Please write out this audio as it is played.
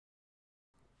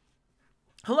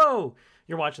Hello!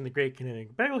 You're watching the Great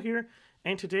Canadian Bagel here,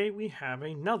 and today we have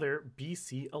another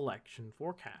BC election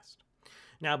forecast.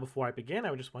 Now, before I begin,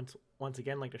 I would just once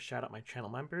again like to shout out my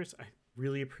channel members. I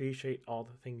really appreciate all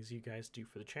the things you guys do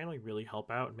for the channel. You really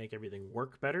help out and make everything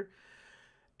work better.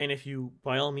 And if you,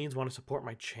 by all means, want to support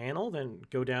my channel, then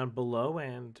go down below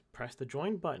and press the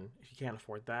join button. If you can't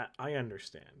afford that, I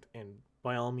understand. And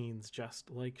by all means, just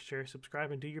like, share,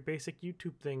 subscribe, and do your basic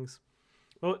YouTube things.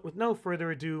 But with no further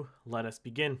ado, let us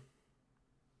begin.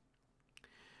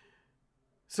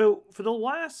 So, for the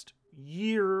last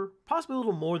year, possibly a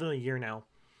little more than a year now,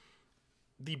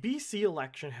 the BC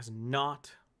election has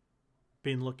not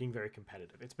been looking very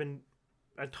competitive. It's been,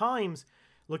 at times,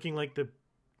 looking like the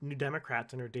New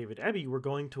Democrats under David Eby were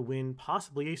going to win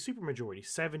possibly a supermajority,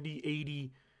 70,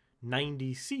 80,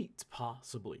 90 seats,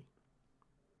 possibly.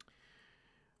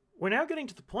 We're now getting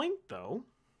to the point, though,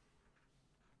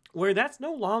 where that's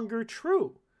no longer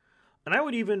true. And I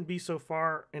would even be so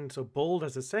far and so bold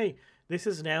as to say this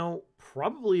is now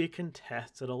probably a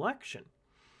contested election.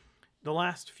 The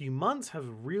last few months have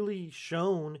really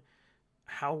shown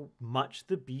how much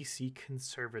the BC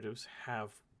Conservatives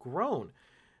have grown.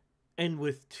 And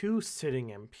with two sitting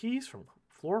MPs from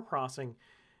Floor Crossing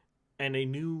and a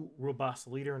new robust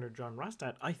leader under John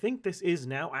Rustad, I think this is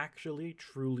now actually a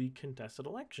truly contested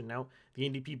election. Now, the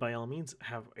NDP by all means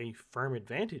have a firm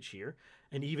advantage here,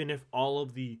 and even if all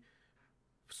of the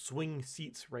swing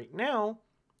seats right now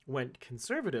went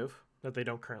Conservative, that they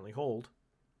don't currently hold,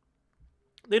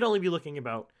 they'd only be looking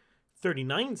about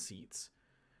 39 seats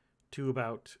to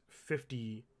about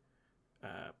 53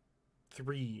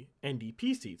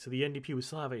 NDP seats. So the NDP would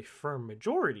still have a firm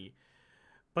majority,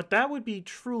 but that would be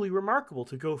truly remarkable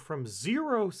to go from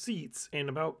 0 seats and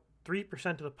about 3%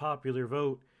 of the popular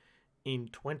vote in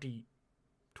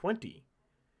 2020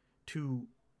 to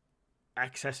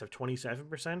excess of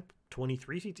 27%,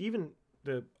 23 seats, even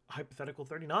the hypothetical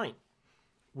 39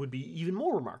 would be even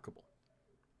more remarkable.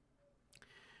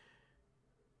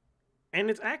 And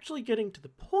it's actually getting to the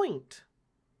point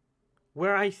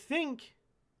where I think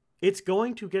it's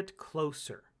going to get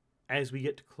closer as we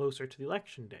get closer to the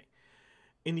election day.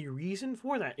 And the reason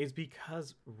for that is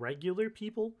because regular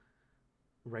people,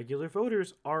 regular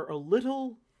voters, are a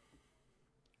little,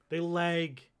 they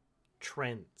lag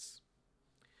trends.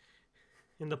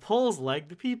 And the polls lag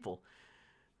the people.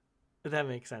 If that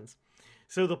makes sense.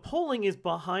 So the polling is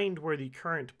behind where the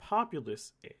current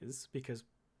populace is, because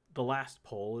the last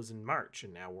poll is in March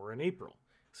and now we're in April.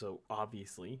 So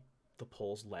obviously the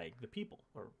polls lag the people,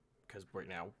 or because right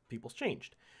now people's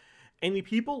changed. And the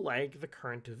people lag the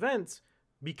current events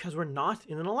because we're not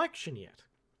in an election yet.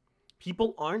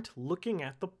 People aren't looking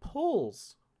at the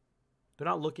polls. They're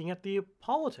not looking at the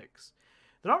politics.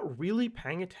 They're not really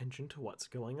paying attention to what's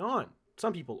going on.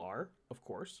 Some people are, of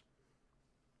course.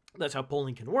 That's how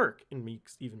polling can work and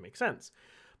even make sense.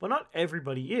 But not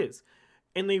everybody is.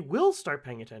 And they will start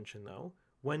paying attention, though,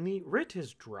 when the writ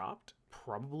is dropped,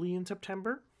 probably in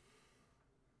September.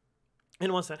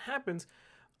 And once that happens,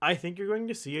 I think you're going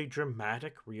to see a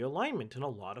dramatic realignment in a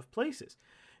lot of places.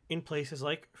 In places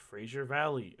like Fraser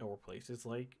Valley, or places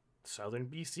like southern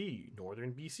BC,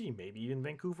 northern BC, maybe even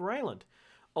Vancouver Island.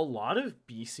 A lot of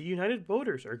BC United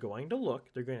voters are going to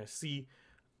look, they're going to see,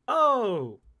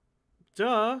 oh,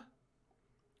 duh,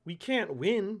 we can't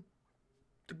win.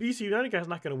 The BC United guy's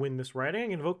not going to win this riding, I'm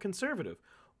going to vote Conservative.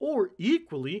 Or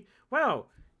equally, wow,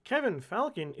 Kevin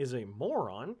Falcon is a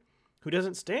moron who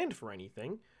doesn't stand for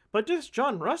anything. But this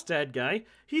John Rustad guy,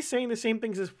 he's saying the same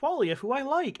things as Poilievre, who I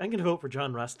like. I'm going to vote for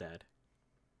John Rustad.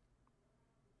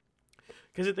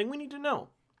 Because the thing we need to know,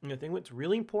 and the thing that's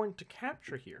really important to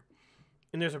capture here,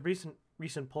 and there's a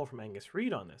recent poll from Angus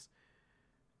Reid on this,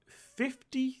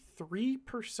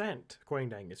 53%, according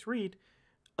to Angus Reid,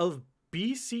 of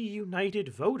BC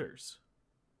United voters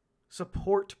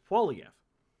support Poilievre.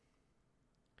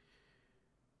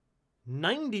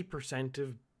 90%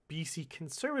 of BC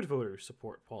Conservative voters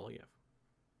support Poilievre.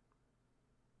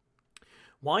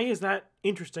 Why is that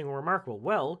interesting or remarkable?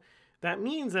 Well, that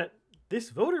means that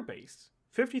this voter base,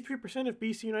 53% of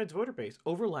BC United's voter base,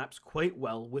 overlaps quite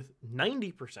well with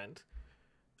 90%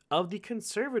 of the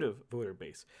Conservative voter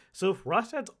base. So if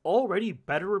Rustad's already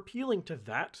better appealing to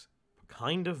that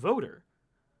kind of voter,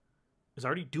 is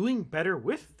already doing better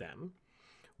with them,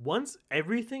 once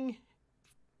everything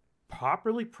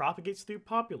properly propagates through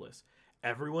populace,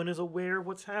 everyone is aware of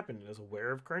what's happened and is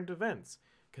aware of current events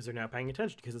because they're now paying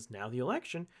attention because it's now the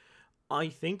election. I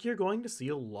think you're going to see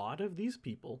a lot of these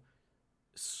people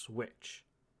switch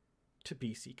to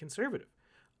BC Conservative.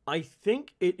 I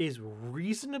think it is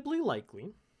reasonably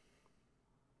likely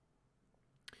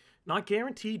Not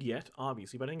guaranteed yet,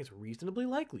 obviously, but I think it's reasonably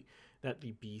likely that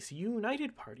the BC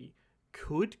United Party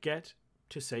could get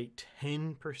to, say,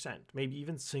 10%, maybe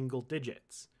even single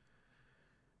digits.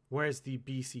 Whereas the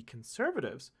BC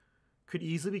Conservatives could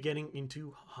easily be getting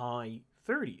into high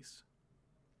 30s.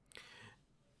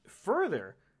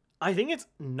 Further, I think it's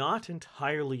not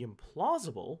entirely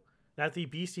implausible that the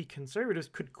BC Conservatives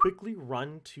could quickly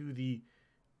run to the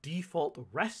default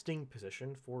resting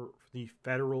position for the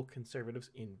federal Conservatives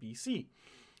in BC,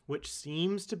 which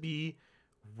seems to be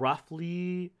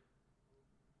roughly...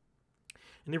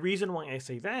 And the reason why I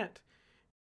say that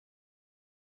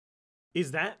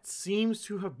is that seems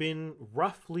to have been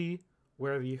roughly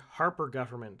where the Harper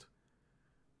government's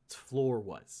floor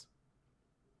was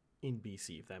in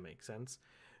BC, if that makes sense.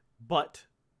 But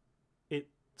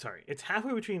it's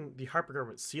halfway between the Harper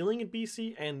government's ceiling in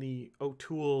BC and the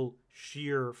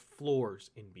O'Toole-Scheer floors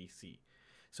in BC.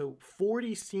 So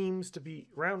 40 seems to be,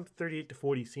 around 38 to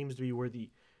 40 seems to be where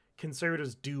the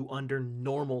Conservatives do under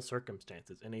normal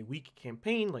circumstances. In a weak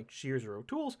campaign like Scheer's or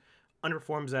O'Toole's,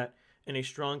 underperforms that. In a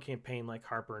strong campaign like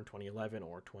Harper in 2011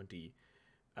 or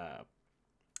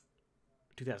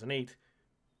 2008,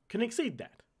 can exceed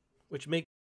that, which makes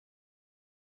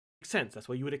sense. That's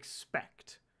what you would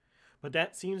expect. But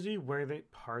that seems to be where the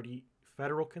party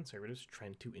federal Conservatives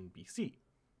trend to in BC.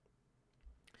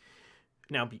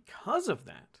 Now, because of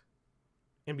that,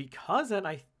 and because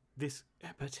that this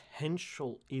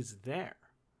potential is there,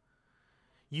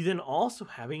 you then also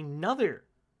have another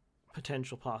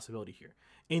potential possibility here.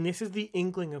 And this is the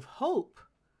inkling of hope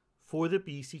for the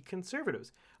BC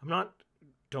Conservatives.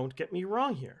 Don't get me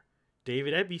wrong here.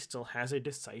 David Eby still has a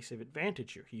decisive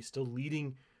advantage here. He's still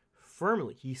leading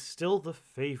firmly. He's still the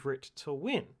favorite to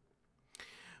win.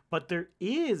 But there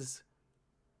is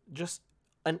just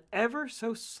an ever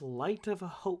so slight of a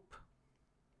hope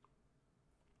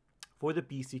for the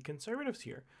BC Conservatives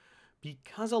here,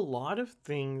 because a lot of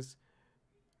things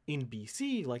in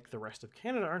BC, like the rest of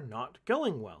Canada, are not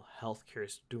going well. Healthcare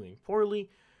is doing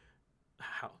poorly.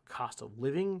 Cost of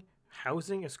living,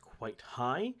 housing is quite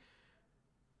high.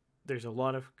 There's a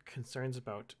lot of concerns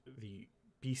about the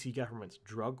BC government's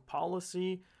drug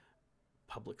policy,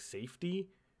 public safety,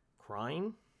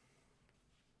 crime.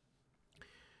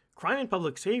 Crime and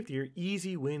public safety are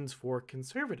easy wins for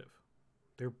Conservative.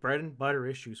 They're bread and butter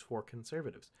issues for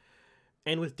Conservatives.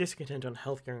 And with discontent on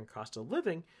healthcare and cost of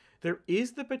living, there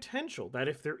is the potential that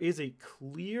if there is a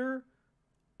clear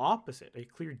opposite, a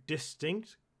clear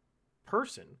distinct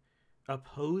person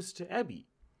opposed to Eby,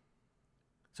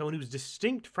 someone who's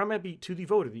distinct from Eby to the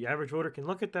voter, the average voter can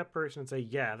look at that person and say,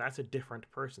 yeah, that's a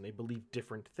different person. They believe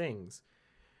different things.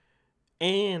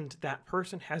 And that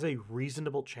person has a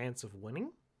reasonable chance of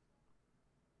winning.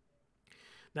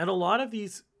 That a lot of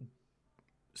these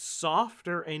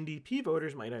softer NDP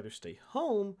voters might either stay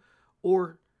home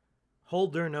or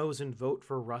hold their nose and vote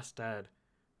for Rustad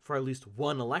for at least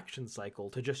one election cycle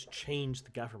to just change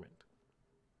the government.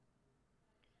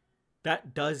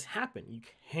 That does happen. You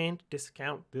can't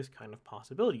discount this kind of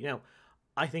possibility. Now,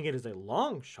 I think it is a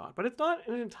long shot, but it's not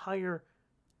an entire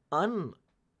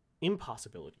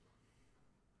impossibility.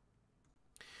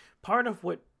 Part of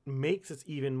what makes this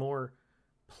even more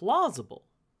plausible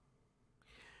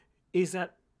is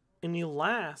that in the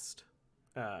last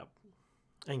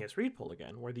Angus Reid poll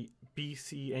again, where the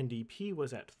BC NDP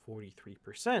was at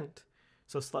 43%,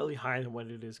 so slightly higher than what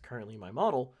it is currently in my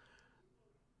model,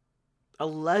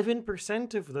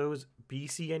 11% of those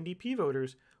BC NDP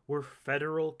voters were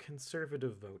federal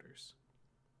Conservative voters.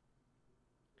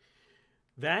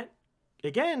 That,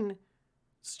 again,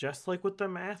 it's just like with the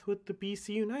math with the BC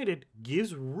United,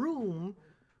 gives room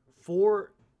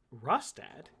for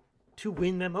Rustad to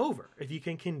win them over. If you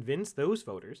can convince those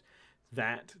voters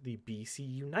that the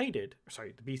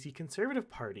BC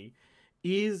Conservative Party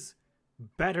is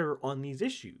better on these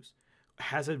issues,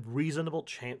 has a reasonable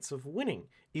chance of winning,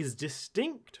 is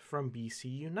distinct from BC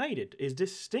United, is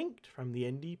distinct from the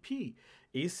NDP,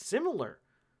 is similar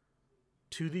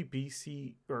to the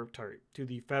to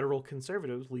the federal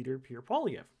Conservatives leader Pierre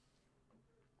Poilievre.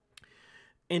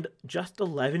 And just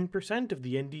 11% of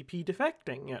the NDP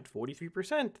defecting at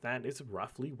 43%, that is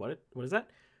roughly, what is that?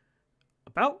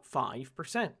 About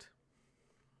 5%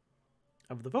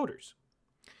 of the voters.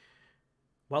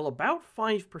 While about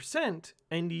 5%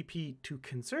 NDP to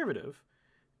Conservative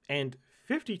and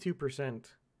 52%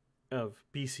 of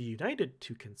BC United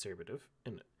to Conservative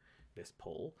in this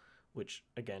poll, which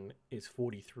again is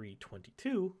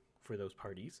 43-22 for those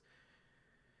parties,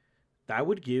 that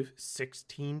would give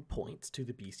 16 points to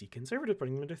the BC Conservative,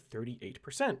 putting them to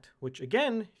 38%, which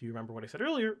again, if you remember what I said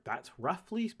earlier, that's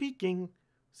roughly speaking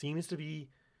seems to be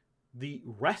the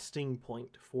resting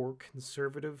point for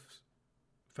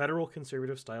federal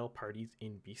conservative style parties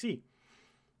in BC.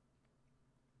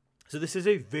 So this is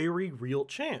a very real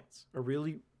chance, a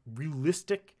really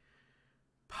realistic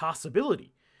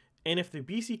possibility. And if the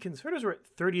BC Conservatives are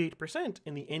at 38%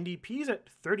 and the NDP's at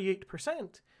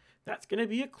 38%, that's going to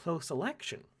be a close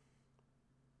election.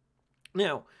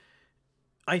 Now,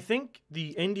 I think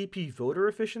the NDP voter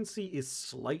efficiency is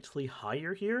slightly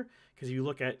higher here, because if you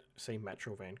look at, say,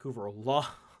 Metro Vancouver, a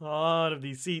lot of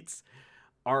these seats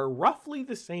are roughly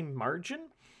the same margin,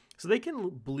 so they can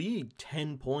bleed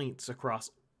 10 points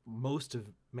across most of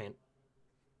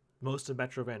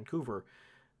Metro Vancouver,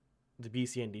 the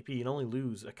BC NDP, and only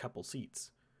lose a couple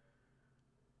seats.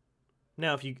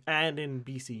 Now, if you add in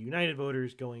BC United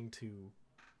voters going to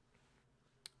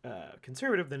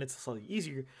Conservative, then it's slightly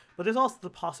easier. But there's also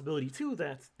the possibility, too,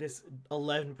 that this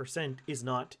 11% is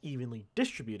not evenly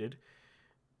distributed.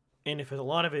 And if a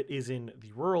lot of it is in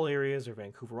the rural areas or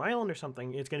Vancouver Island or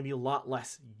something, it's going to be a lot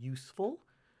less useful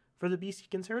for the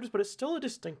BC Conservatives, but it's still a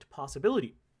distinct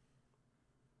possibility.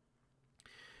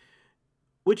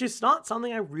 Which is not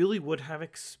something I really would have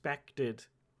expected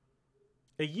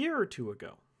a year or two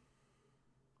ago.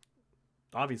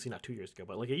 Obviously not 2 years ago,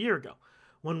 but like a year ago,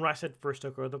 when Russ had first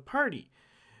took over the party.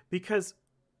 Because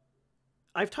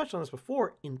I've touched on this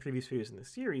before in previous videos in this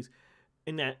series,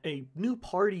 in that a new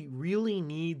party really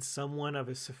needs someone of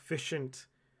a sufficient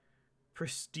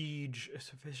prestige, a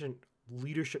sufficient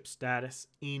leadership status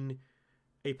in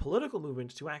a political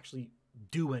movement to actually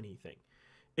do anything.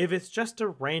 If it's just a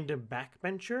random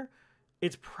backbencher,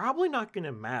 it's probably not going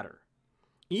to matter.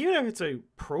 Even if it's a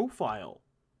profile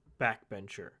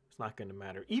backbencher, it's not going to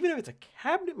matter. Even if it's a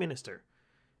cabinet minister,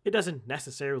 it doesn't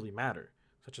necessarily matter,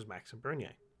 such as Maxime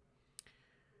Bernier.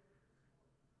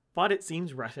 But it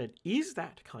seems Russet is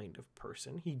that kind of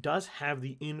person. He does have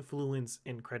the influence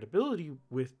and credibility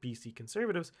with BC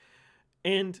Conservatives,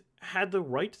 and had the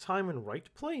right time and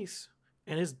right place,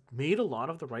 and has made a lot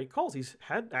of the right calls. He's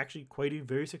had actually quite a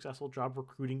very successful job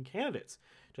recruiting candidates,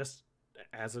 just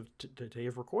as of today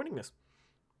of recording this.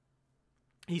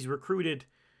 He's recruited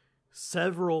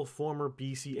several former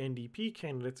BC NDP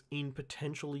candidates in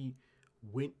potentially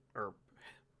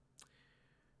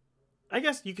I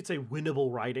guess you could say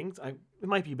winnable ridings. It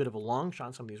might be a bit of a long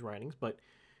shot, some of these ridings, but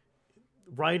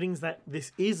ridings that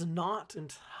this is not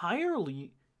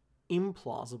entirely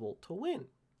implausible to win.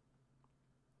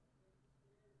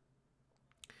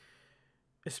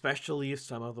 Especially if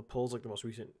some of the polls, like the most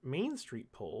recent Main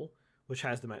Street poll, which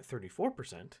has them at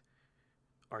 34%,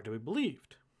 are to be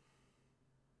believed.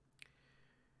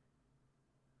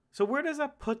 So where does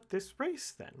that put this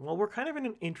race then? Well, we're kind of in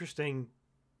an interesting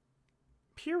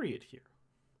period here.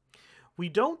 We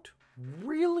don't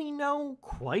really know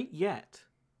quite yet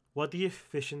what the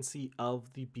efficiency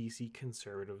of the BC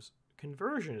Conservatives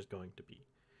conversion is going to be.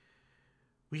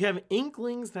 We have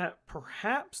inklings that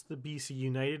perhaps the BC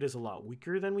United is a lot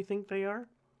weaker than we think they are.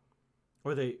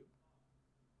 Or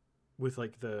with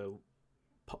like the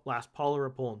last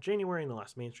Pollera poll in January and the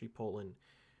last Main Street poll in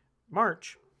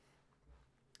March.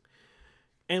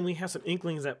 And we have some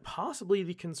inklings that possibly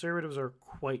the Conservatives are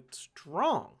quite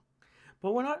strong.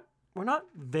 But we're not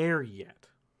there yet.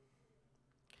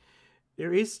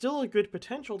 There is still a good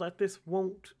potential that this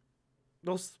will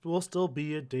still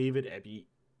be a David Eby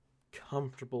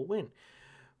comfortable win.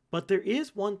 But there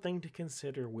is one thing to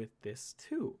consider with this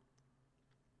too.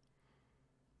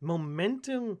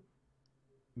 Momentum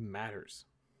matters.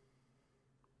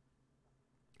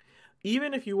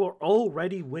 Even if you are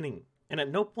already winning, and at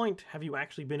no point have you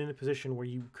actually been in a position where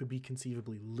you could be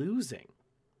conceivably losing,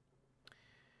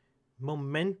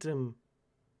 momentum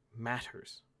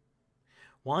matters.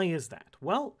 Why is that?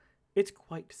 Well, it's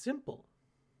quite simple.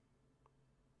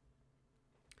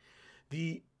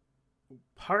 The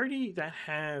party that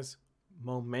has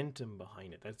momentum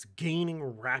behind it, that's gaining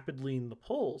rapidly in the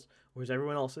polls, whereas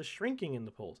everyone else is shrinking in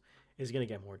the polls, is going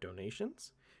to get more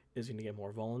donations, is going to get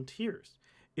more volunteers,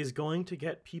 is going to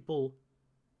get people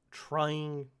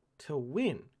trying to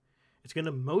win. It's going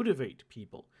to motivate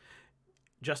people.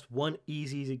 Just one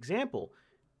easy example.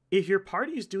 If your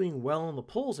party is doing well in the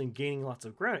polls and gaining lots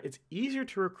of ground, it's easier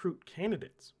to recruit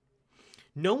candidates.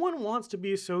 No one wants to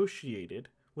be associated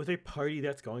with a party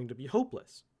that's going to be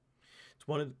hopeless. It's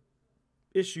one of the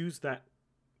issues that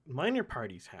minor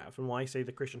parties have, and why I say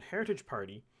the Christian Heritage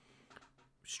Party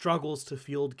struggles to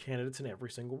field candidates in every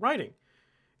single riding.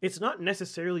 It's not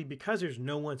necessarily because there's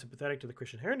no one sympathetic to the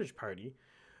Christian Heritage Party,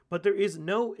 but there is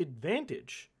no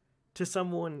advantage to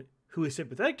someone who is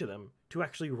sympathetic to them to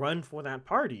actually run for that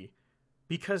party,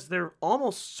 because they're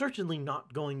almost certainly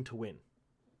not going to win.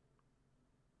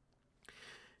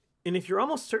 And if you're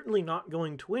almost certainly not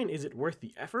going to win, is it worth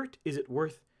the effort? Is it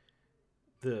worth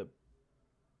the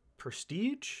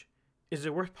prestige? Is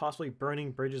it worth possibly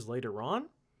burning bridges later on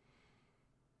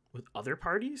with other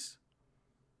parties?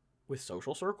 With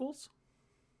social circles?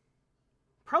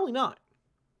 Probably not.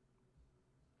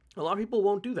 A lot of people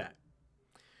won't do that.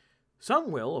 Some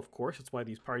will, of course. That's why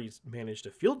these parties manage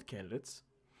to field candidates.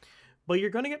 But you're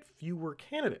going to get fewer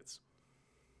candidates.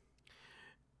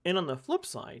 And on the flip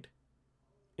side,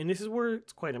 and this is where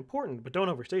it's quite important, but don't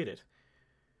overstate it,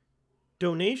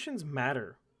 donations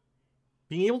matter.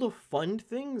 Being able to fund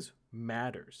things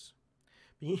matters.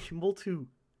 Being able to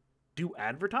do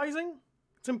advertising,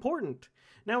 it's important.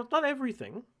 Now, it's not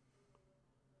everything.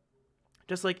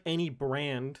 Just like any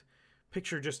brand,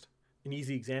 picture just an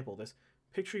easy example of this.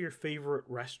 Picture your favorite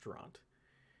restaurant.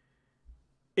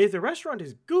 If the restaurant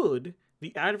is good,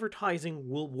 the advertising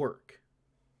will work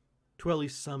to at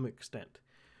least some extent.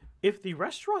 If the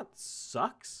restaurant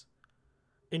sucks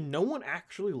and no one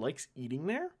actually likes eating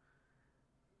there,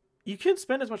 you can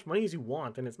spend as much money as you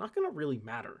want and it's not going to really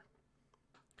matter.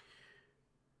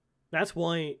 That's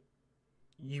why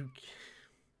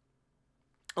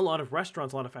a lot of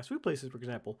restaurants, a lot of fast food places, for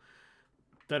example,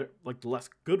 that are like the less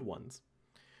good ones,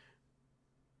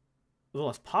 the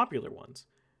less popular ones,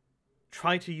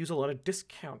 try to use a lot of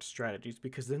discount strategies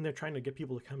because then they're trying to get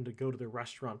people to go to their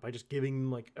restaurant by just giving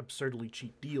them like absurdly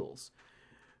cheap deals.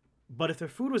 But if their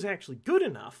food was actually good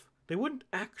enough, they wouldn't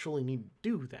actually need to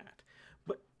do that.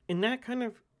 And that kind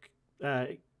of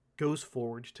goes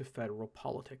forward to federal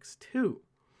politics too.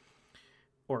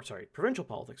 Or, sorry, provincial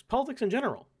politics. Politics in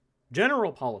general.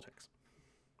 General politics.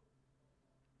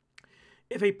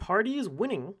 If a party is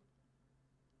winning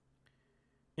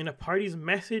and a party's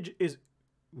message is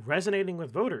resonating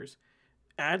with voters,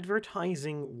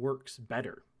 advertising works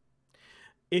better.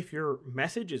 If your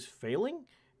message is failing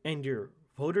and your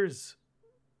voters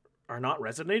are not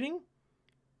resonating,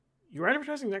 your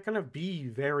advertising is not going to be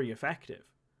very effective,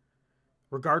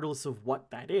 regardless of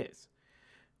what that is.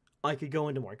 I could go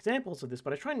into more examples of this,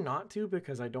 but I try not to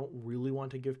because I don't really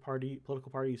want to give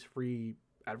political parties free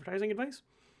advertising advice.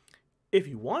 If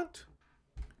you want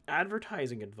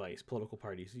advertising advice, political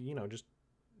parties, just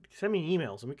send me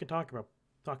emails and we can talk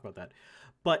about that.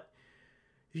 But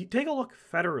if you take a look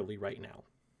federally right now,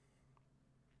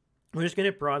 we're just going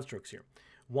to hit broad strokes here.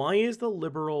 Why is the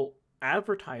Liberal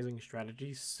advertising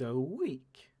strategy so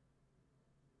weak?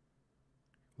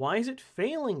 Why is it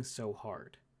failing so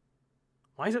hard?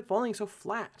 Why is it falling so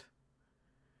flat?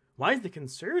 Why is the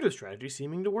Conservative strategy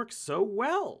seeming to work so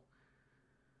well?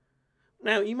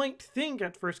 Now, you might think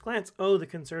at first glance, oh, the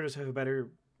Conservatives have a better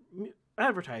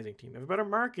advertising team, have a better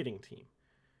marketing team.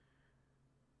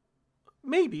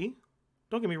 Maybe.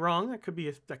 Don't get me wrong, that could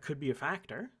be a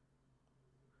factor.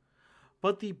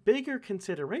 But the bigger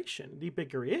consideration, the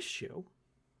bigger issue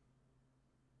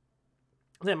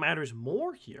that matters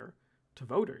more here to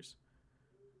voters,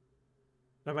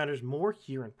 that matters more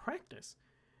here in practice,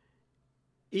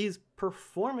 is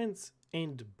performance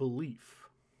and belief.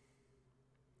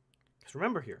 Because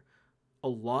remember here, a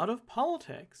lot of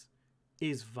politics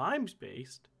is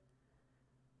vibes-based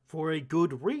for a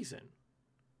good reason.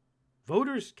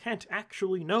 Voters can't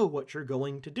actually know what you're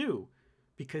going to do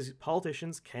because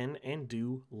politicians can and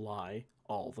do lie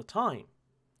all the time.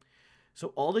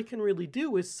 So all they can really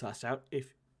do is suss out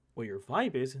what your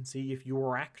vibe is and see if you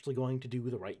are actually going to do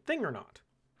the right thing or not.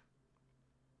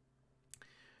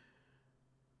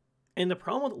 And the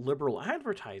problem with liberal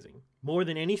advertising, more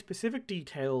than any specific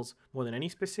details, more than any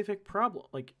specific problem,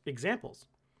 like examples,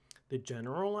 the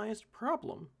generalized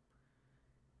problem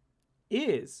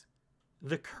is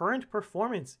the current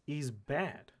performance is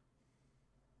bad.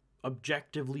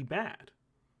 Objectively bad.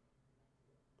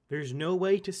 There's no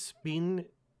way to spin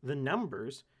the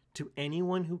numbers to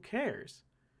anyone who cares.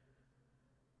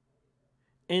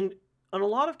 And in a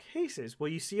lot of cases,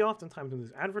 what you see oftentimes in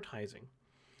this advertising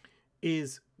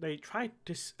is they try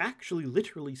to actually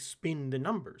literally spin the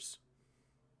numbers.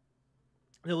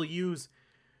 They'll use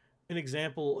an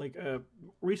example, like a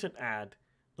recent ad,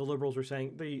 the Liberals were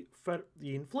saying the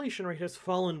inflation rate has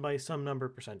fallen by some number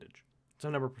of percentage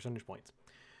points.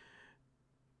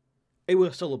 It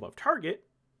was still above target,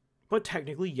 but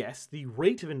technically, yes, the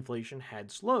rate of inflation had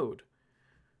slowed.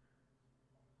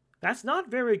 That's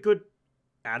not very good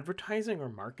advertising or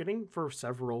marketing for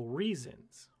several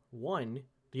reasons. One,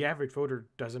 the average voter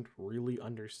doesn't really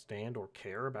understand or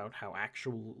care about how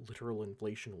actual literal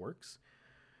inflation works.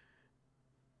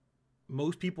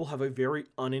 Most people have a very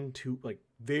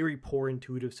very poor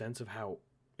intuitive sense of how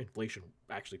inflation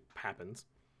actually happens,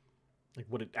 like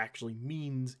what it actually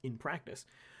means in practice.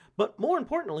 But more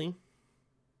importantly,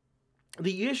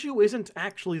 The issue isn't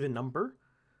actually the number.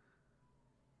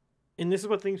 And this is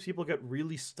what things people get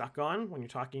really stuck on when you're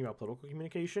talking about political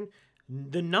communication.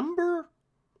 The number,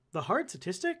 the hard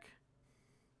statistic,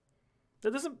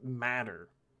 that doesn't matter.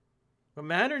 What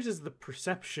matters is the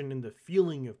perception and the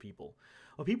feeling of people.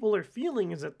 What people are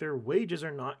feeling is that their wages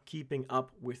are not keeping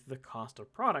up with the cost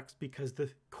of products because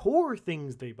the core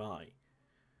things they buy,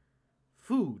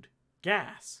 food,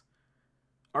 gas,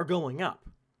 are going up.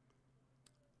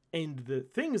 And the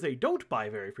things they don't buy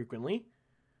very frequently,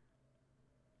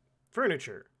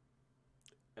 furniture,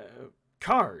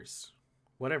 cars,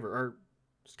 whatever, are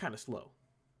just kind of slow.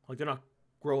 Like, they're not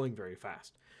growing very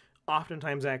fast.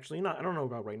 Oftentimes, actually, not, I don't know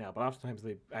about right now, but oftentimes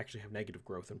they actually have negative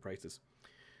growth in prices.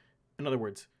 In other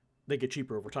words, they get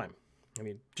cheaper over time. I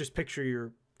mean, just picture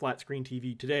your flat screen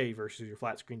TV today versus your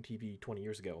flat screen TV 20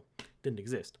 years ago. Didn't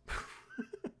exist.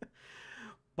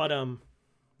 But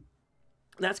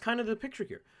that's kind of the picture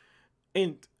here.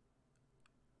 And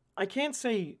I can't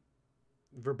say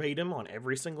verbatim on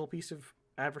every single piece of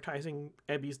advertising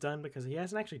Ebby's done, because he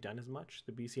hasn't actually done as much,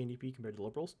 the BC NDP, compared to the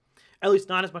Liberals. At least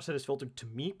not as much that is filtered to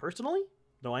me personally,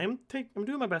 though I'm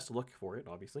doing my best to look for it,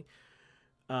 obviously.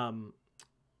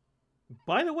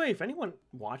 By the way, if anyone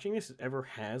watching this ever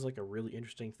has like a really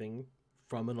interesting thing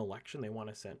from an election they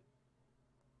want to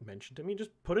mention to me,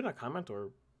 just put in a comment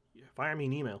or fire me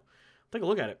an email. Take a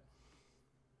look at it.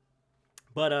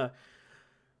 But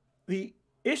the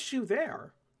issue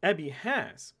there Ebby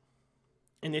has,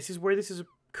 and this is where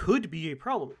could be a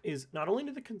problem, is not only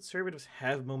do the Conservatives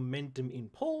have momentum in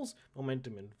polls,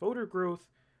 momentum in voter growth,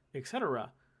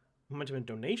 etc., momentum in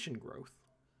donation growth,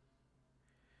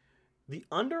 the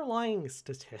underlying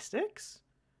statistics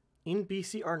in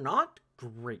BC are not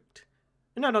great.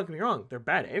 And now, don't get me wrong, they're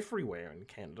bad everywhere in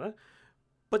Canada,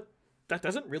 but that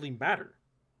doesn't really matter,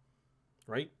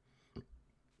 right?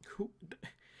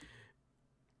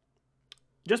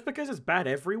 Just because it's bad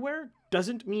everywhere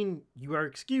doesn't mean you are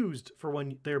excused for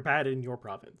when they're bad in your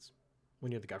province,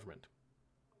 when you're the government.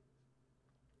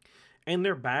 And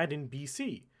they're bad in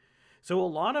BC. So a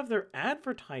lot of their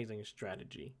advertising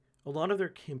strategy, a lot of their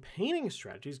campaigning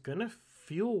strategy is going to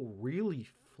feel really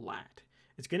flat.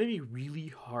 It's going to be really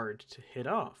hard to hit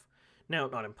off. Now,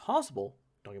 not impossible,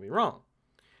 don't get me wrong,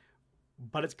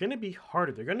 but it's going to be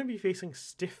harder. They're going to be facing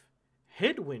stiff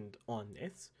headwind on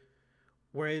this,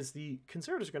 whereas the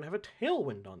Conservatives are going to have a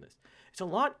tailwind on this. It's a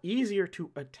lot easier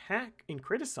to attack and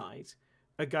criticize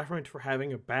a government for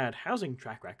having a bad housing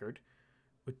track record,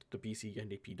 which the BC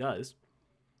NDP does,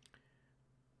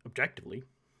 objectively,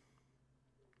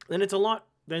 then it's a lot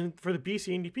then for the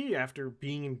BC NDP, after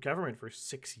being in government for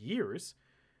 6 years,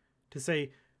 to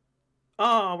say,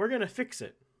 oh, we're going to fix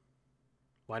it.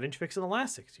 Why didn't you fix it in the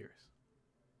last 6 years?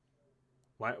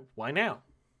 Why now?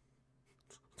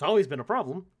 It's always been a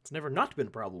problem. It's never not been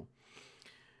a problem.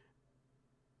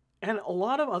 And a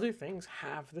lot of other things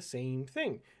have the same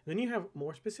thing. Then you have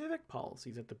more specific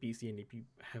policies that the BC NDP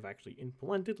have actually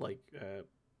implemented, like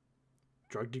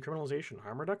drug decriminalization,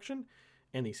 harm reduction,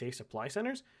 and the safe supply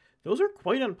centers. Those are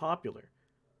quite unpopular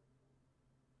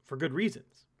for good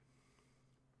reasons.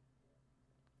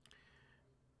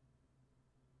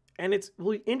 And it's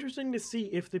really interesting to see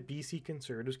if the BC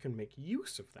Conservatives can make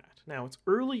use of that. Now, it's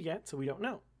early yet, so we don't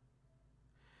know.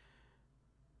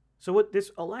 So what this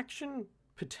election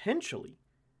potentially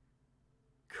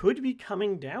could be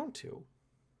coming down to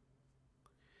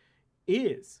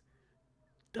is,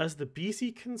 can the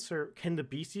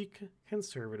BC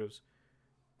Conservatives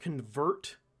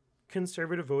convert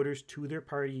Conservative voters to their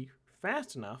party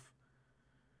fast enough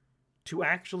to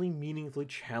actually meaningfully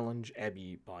challenge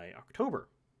Ebby by October?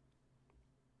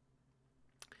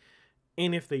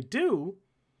 And if they do,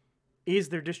 is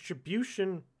their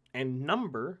distribution and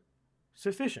number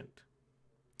sufficient?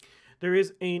 There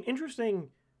is an interesting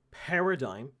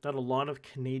paradigm that a lot of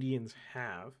Canadians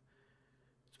have,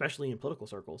 especially in political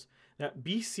circles, that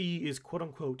BC is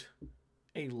quote-unquote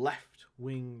a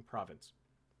left-wing province.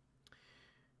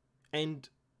 And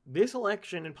this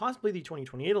election, and possibly the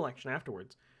 2028 election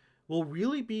afterwards, will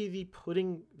really be the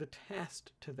putting the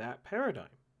test to that paradigm.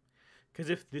 Because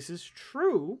if this is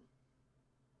true,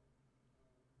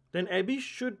 then Ebby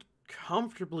should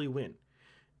comfortably win.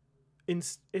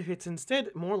 If it's instead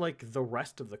more like the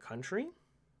rest of the country,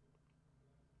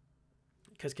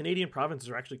 because Canadian provinces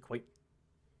are actually quite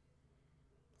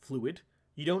fluid.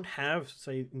 You don't have,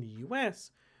 say, in the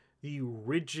US, the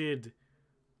rigid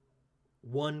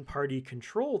one-party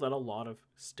control that a lot of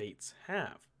states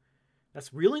have.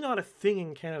 That's really not a thing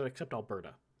in Canada except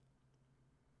Alberta,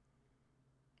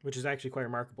 which is actually quite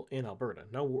remarkable in Alberta.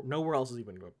 Nowhere else is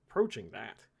even approaching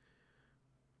that.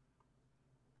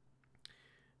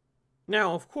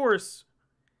 Now, of course,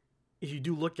 if you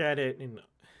do look at it and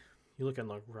you look at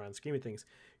the grand scheme of things,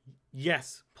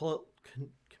 yes,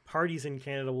 parties in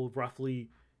Canada will roughly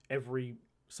every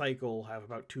cycle have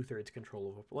about 2/3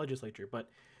 control of the legislature, but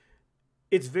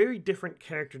it's very different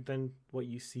character than what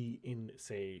you see in,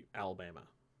 say, Alabama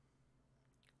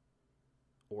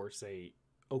or, say,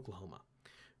 Oklahoma.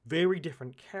 Very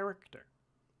different character.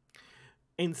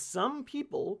 And some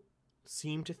people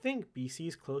seem to think BC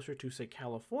is closer to, say,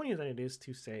 California than it is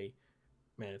to, say,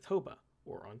 Manitoba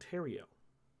or Ontario.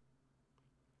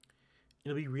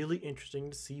 It'll be really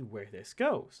interesting to see where this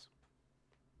goes.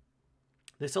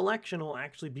 This election will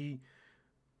actually be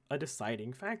a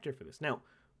deciding factor for this. Now,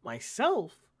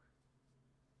 myself,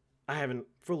 I haven't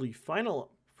fully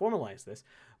formalized this,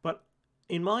 but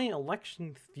in my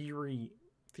election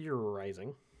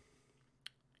theorizing,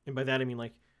 and by that I mean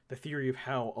like the theory of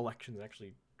how elections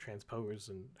actually transpose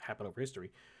and happen over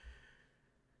history,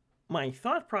 my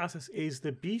thought process is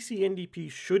the BC NDP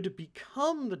should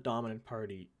become the dominant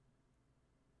party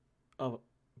of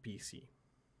BC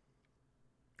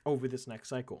over this next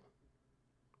cycle.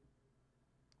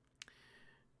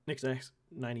 Next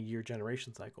 90-year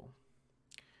generation cycle.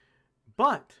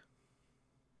 But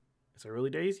it's early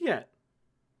days yet.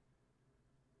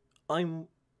 I'm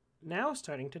now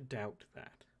starting to doubt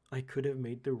that. I could have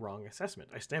made the wrong assessment.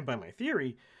 I stand by my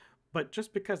theory, but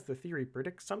just because the theory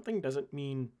predicts something doesn't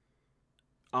mean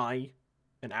I,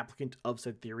 an applicant of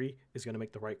said theory, is going to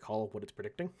make the right call of what it's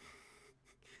predicting.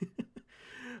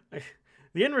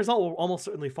 The end result will almost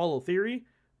certainly follow theory.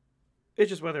 It's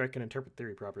just whether I can interpret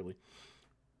theory properly.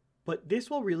 But this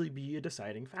will really be a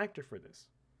deciding factor for this.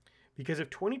 Because if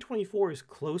 2024 is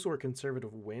close or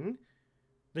conservative win,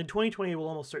 then 2020 will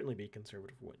almost certainly be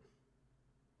conservative win.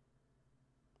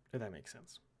 If that makes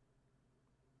sense.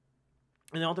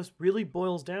 And all this really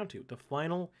boils down to the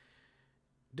final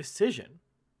decision,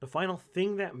 the final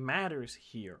thing that matters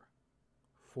here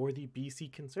for the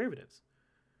BC Conservatives.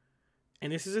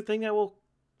 And this is a thing that will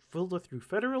filter through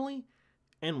federally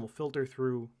and will filter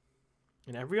through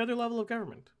in every other level of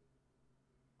government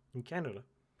in Canada,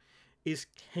 is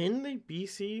can the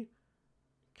BC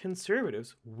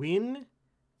Conservatives win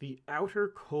the outer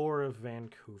core of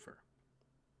Vancouver?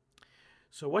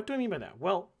 So what do I mean by that?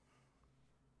 Well,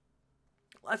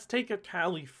 let's take a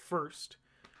tally first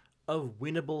of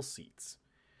winnable seats.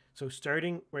 So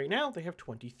starting right now, they have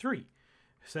 23.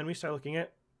 So then we start looking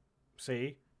at,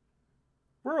 say,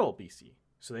 rural BC.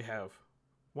 So they have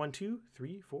 1, 2,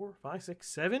 3, 4, 5, 6,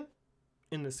 7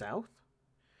 in the south.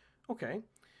 Okay.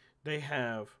 They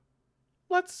have,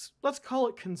 let's call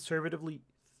it conservatively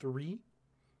 3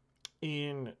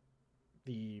 in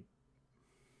the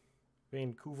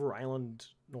Vancouver Island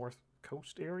North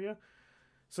Coast area.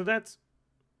 So that's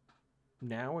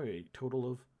now a total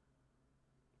of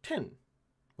 10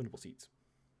 winnable seats.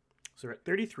 So we're at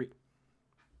 33.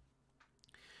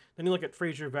 Then you look at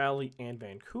Fraser Valley and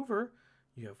Vancouver.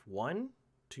 You have 1,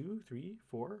 2, 3,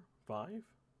 4, 5,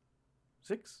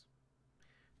 6.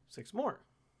 6 more.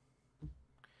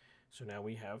 So now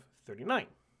we have 39.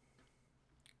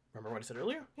 Remember what I said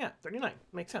earlier? Yeah, 39.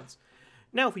 Makes sense.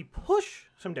 Now, if we push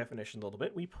some definitions a little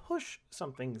bit, we push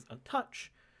some things a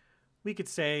touch, we could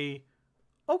say,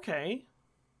 okay,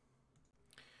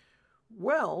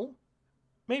 well,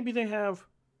 maybe they have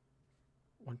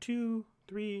 1, 2,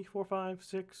 3, 4, 5,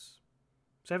 6,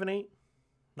 7, 8,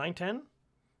 9, 10.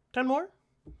 10 more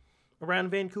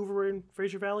around Vancouver and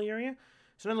Fraser Valley area.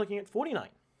 So now I'm looking at 49.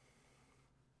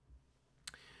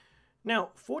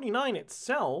 Now, 49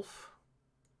 itself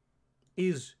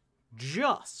is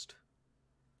just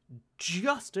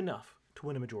enough to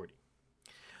win a majority.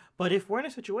 But if we're in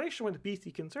a situation where the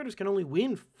BC Conservatives can only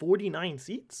win 49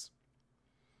 seats,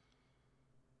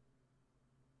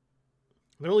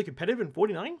 they're only competitive in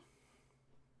 49,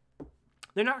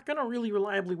 they're not going to really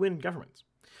reliably win governments.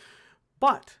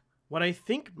 But what I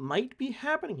think might be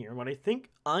happening here, and what I think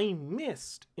I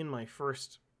missed in my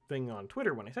first thing on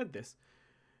Twitter when I said this,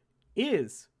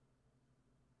 is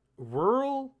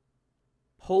rural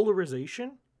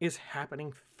polarization is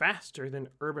happening faster than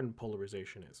urban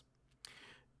polarization is.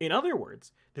 In other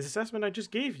words, this assessment I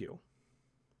just gave you,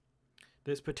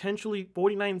 this potentially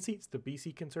 49 seats the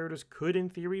BC Conservatives could in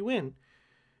theory win,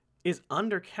 is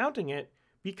undercounting it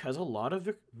because a lot of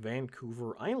the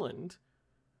Vancouver Island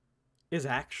is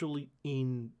actually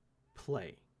in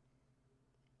play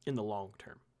in the long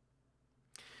term.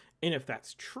 And if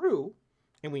that's true,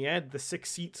 and we add the 6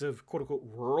 seats of quote-unquote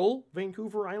rural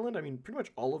Vancouver Island, I mean, pretty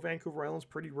much all of Vancouver Island is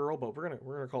pretty rural, but we're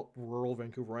gonna call it rural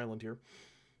Vancouver Island here.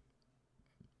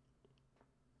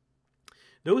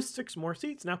 Those 6 more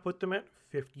seats now put them at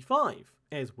 55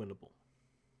 as winnable.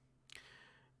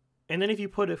 And then if you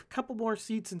put a couple more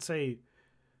seats in, say,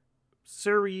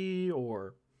 Surrey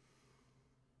or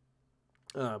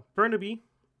Burnaby,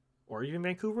 or even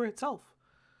Vancouver itself,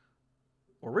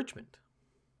 or Richmond.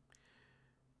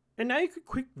 And now you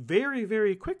could very,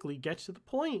 very quickly get to the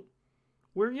point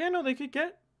where, they could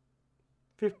get,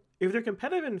 if they're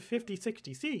competitive in 50,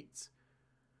 60 seats,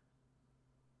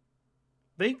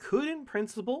 they could, in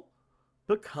principle,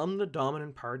 become the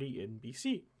dominant party in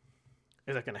BC.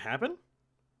 Is that going to happen?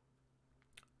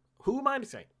 Who am I to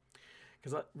say?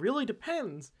 Because it really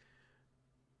depends.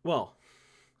 Well,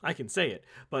 I can say it,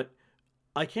 but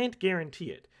I can't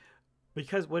guarantee it.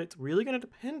 Because what it's really going to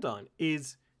depend on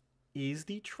is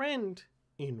the trend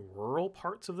in rural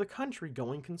parts of the country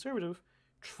going conservative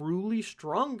truly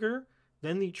stronger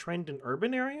than the trend in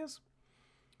urban areas?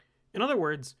 In other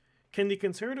words, can the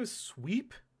Conservatives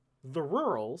sweep the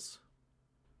rurals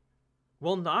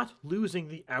while not losing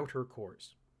the outer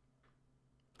cores?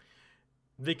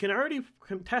 They can already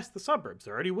contest the suburbs.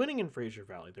 They're already winning in Fraser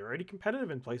Valley. They're already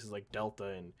competitive in places like Delta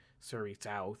and Surrey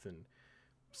South and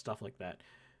stuff like that.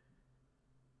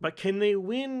 But can they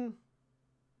win,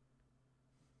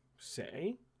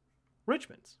 say,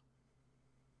 Richmond's?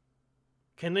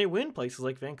 Can they win places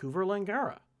like Vancouver,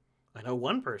 Langara? I know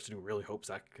one person who really hopes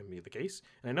that can be the case,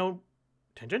 and I know,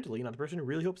 tangentially, another person who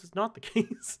really hopes it's not the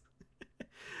case.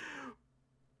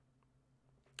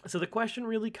 So the question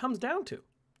really comes down to,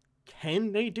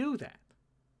 can they do that?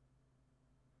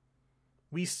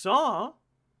 We saw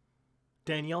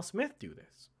Danielle Smith do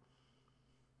this.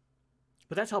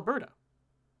 But that's Alberta.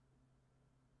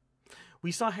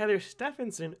 We saw Heather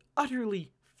Stefanson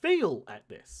utterly fail at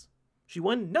this. She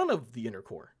won none of the inner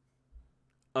core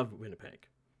of Winnipeg.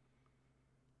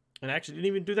 And actually didn't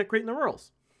even do that great in the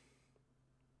rurals.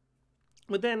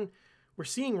 But then we're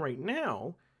seeing right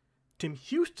now, Tim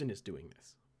Houston is doing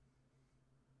this.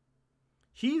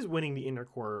 He's winning the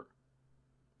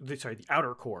the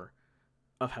outer core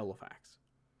of Halifax.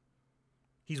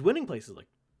 He's winning places like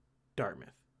Dartmouth,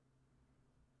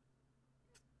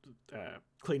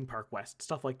 Clayton Park West,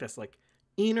 stuff like this, like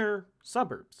inner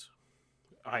suburbs,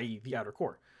 i.e. the outer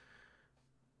core.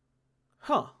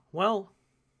 Well,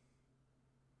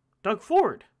 Doug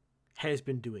Ford has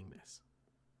been doing this.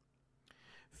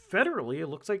 Federally, it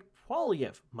looks like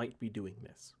Poilievre might be doing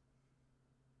this.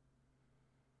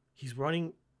 He's running,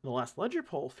 in the last Ledger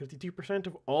poll, 52%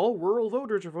 of all rural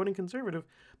voters are voting Conservative,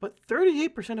 but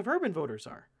 38% of urban voters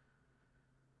are.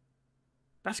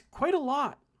 That's quite a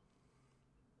lot.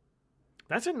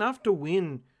 That's enough to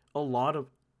win a lot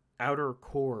of outer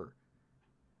core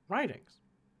ridings.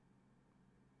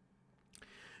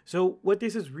 So what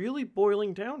this is really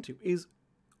boiling down to is,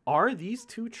 are these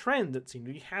two trends that seem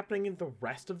to be happening in the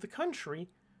rest of the country,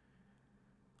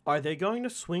 are they going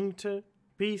to swing to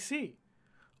BC?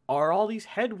 Are all these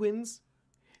headwinds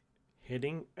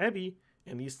hitting Ebbie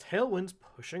and these tailwinds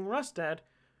pushing Rustad,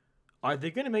 are they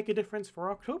going to make a difference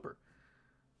for October?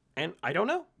 And I don't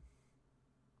know.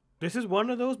 This is one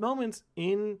of those moments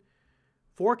in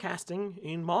forecasting,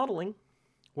 in modeling,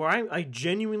 where I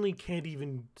genuinely can't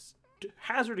even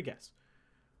hazard a guess.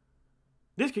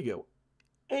 This could go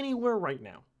anywhere right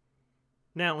now.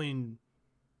 Now in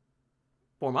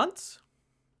 4 months?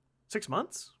 6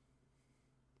 months?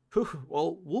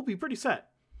 Well, we'll be pretty set.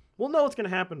 We'll know what's going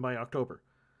to happen by October.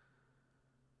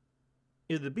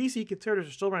 If the BC Conservatives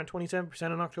are still around 27%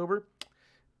 in October,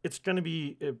 it's going to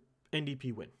be an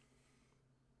NDP win.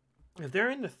 If they're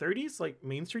in the 30s, like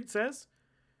Main Street says,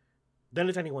 then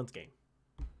it's anyone's game.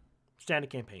 Standing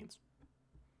campaigns.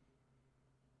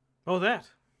 Oh,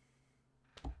 that.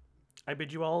 I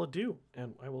bid you all adieu,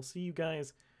 and I will see you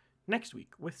guys next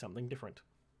week with something different.